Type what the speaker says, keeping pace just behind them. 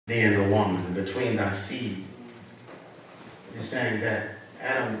and the woman, between thy seed. It's saying that,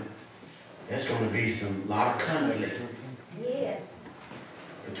 Adam, there's going to be some lot of conflict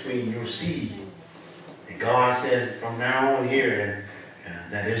between your seed. And God says from now on here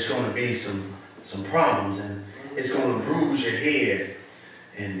that there's going to be some problems, and it's going to bruise your head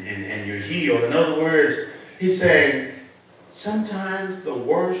and your heel. In other words, he's saying sometimes the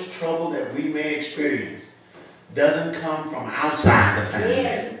worst trouble that we may experience doesn't come from outside the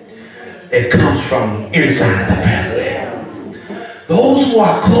family. It comes from inside the family. Those who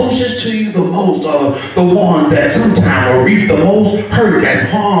are closest to you the most are the ones that sometimes will reap the most hurt and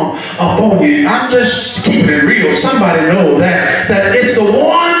harm upon you. I'm just keeping it real. Somebody knows that it's the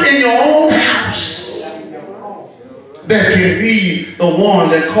ones in your own house that can be the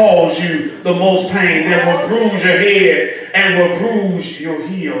ones that cause you the most pain, that will bruise your head and will bruise your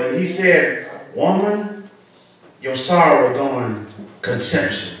heel. And he said, woman, your sorrow during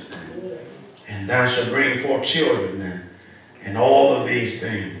conception, and thou shalt bring forth children, and all of these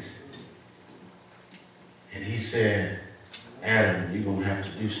things. And he said, Adam, you're going to have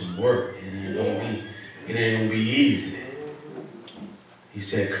to do some work. It ain't going to be easy. He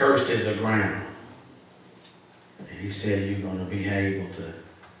said, cursed is the ground. And he said, you're going to be able to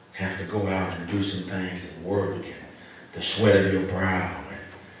have to go out and do some things and work and the sweat of your brow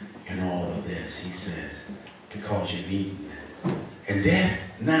and all of this. He says, because you've eaten it. And death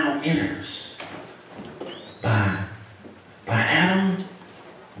now enters by Adam,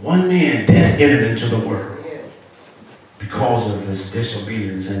 one man, death entered into the world because of his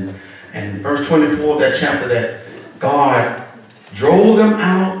disobedience. And verse 24 of that chapter, that God drove them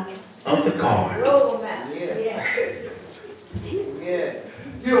out of the garden.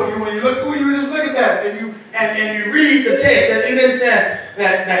 You know, when you look, you just look at that and you read the text, and it says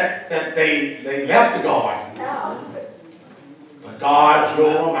that they left the garden, but God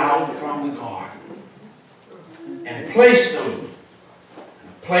drove them out from the garden and placed them in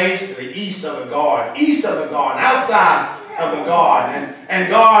a place to the east of the garden, outside of the garden. And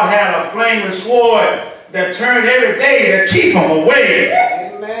God had a flaming sword that turned every day to keep them away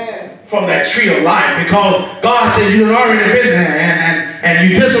from that tree of life. Because God says, you've already been there and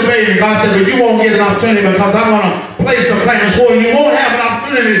you disobeyed me. God says, but you won't get an opportunity because I'm going to place the flaming sword. You won't have an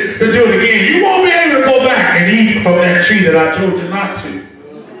opportunity to do it again. You won't be able to go back and eat from that tree that I told you not to.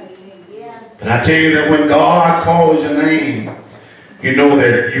 And I tell you that when God calls your name, you know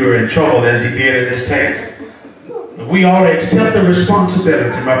that you're in trouble, as he did in this text. We ought to accept the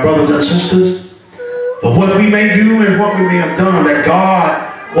responsibility, my brothers and sisters, of what we may do and what we may have done, that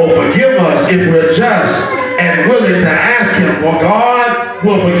God will forgive us if we're just and willing to ask him. For God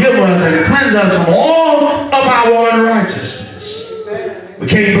will forgive us and cleanse us from all of our unrighteousness. We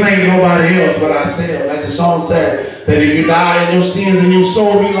can't blame nobody else but ourselves. Like the song said, that if you die in your sins and your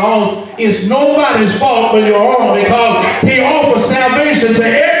soul be lost, it's nobody's fault but your own, because he offers salvation to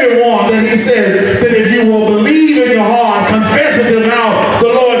everyone. That he says that if you will believe in your heart, confess with your mouth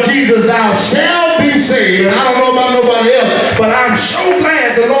the Lord Jesus, thou shalt be saved. And I don't know about nobody else, but I'm so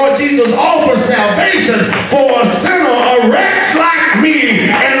glad the Lord Jesus offers salvation for a sinner, a wretch like me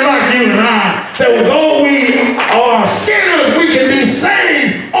and like you and I, that though we are sinners, we can be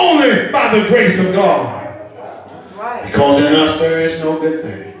saved only by the grace of God. Because in us there is no good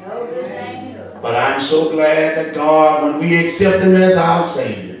thing. But I'm so glad that God, when we accept him as our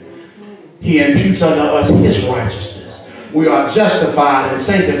Savior, he imputes unto us his righteousness. We are justified and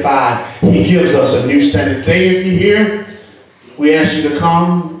sanctified. He gives us a new standard. Today, if you're here, we ask you to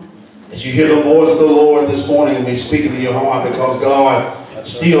come as you hear the voice of the Lord this morning and be speaking to your heart, because God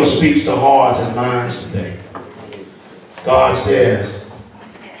still speaks to hearts and minds today. God says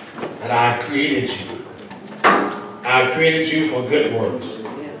that I've created you. I've created you for good works.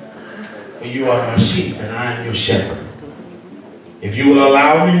 For you are my sheep and I am your shepherd. If you will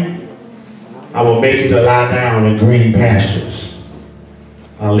allow me, I will make you to lie down in green pastures.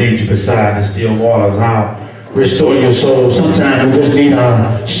 I'll lead you beside the still waters. I'll restore your soul. Sometimes we just need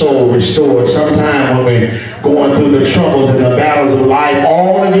our soul restored. Sometimes when we're going through the troubles and the battles of life,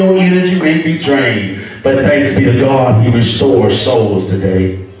 all of your energy may be drained. But thanks be to God, he restores souls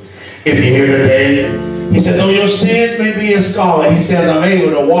today. If you're here today, he said, though your sins may be as scarlet, he says, I'm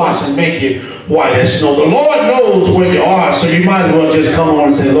able to wash and make you white as snow. The Lord knows where you are, so you might as well just come on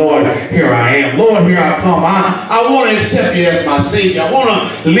and say, Lord, here I am. Lord, here I come. I want to accept you as my Savior. I want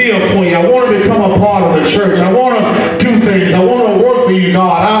to live for you. I want to become a part of the church. I want to do things. I want to work for you,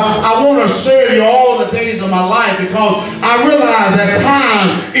 God. I want to serve you all the days of my life, because I realize that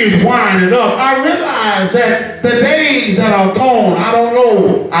time is winding up. I realize that the days that are gone, I don't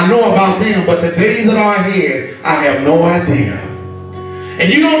know. I know about them, but the days that are ahead, I have no idea.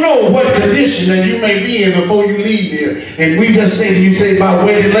 And you don't know what condition that you may be in before you leave here. And we just say to you, say about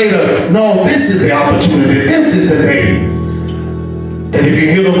waiting later. No, this is the opportunity. This is the day. And if you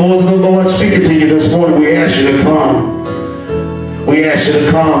hear the voice of the Lord speaking to you this morning, we ask you to come. We ask you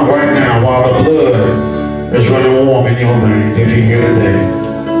to come right now while the blood is running warm in your veins. If you're here today,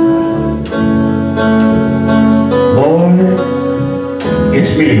 Lord,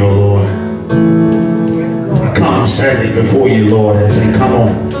 it's me, oh Lord. I come standing before you, Lord, and say, come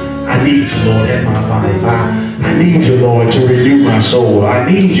on. I need you, Lord, in my life. I need you, Lord, to renew my soul. I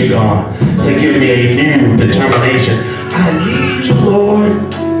need you, God, to give me a new determination. I need you,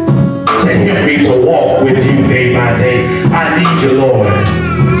 Lord, to help me to walk with you day by day. I need you, Lord,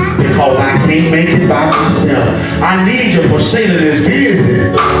 because I can't make it by myself. I need you for Satan is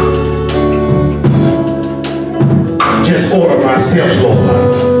busy. Just order my steps,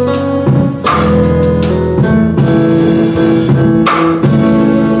 Lord.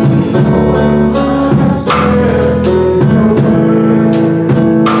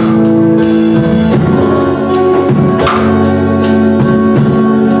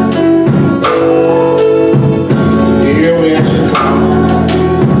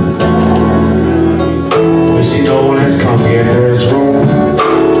 We see no one has come yet.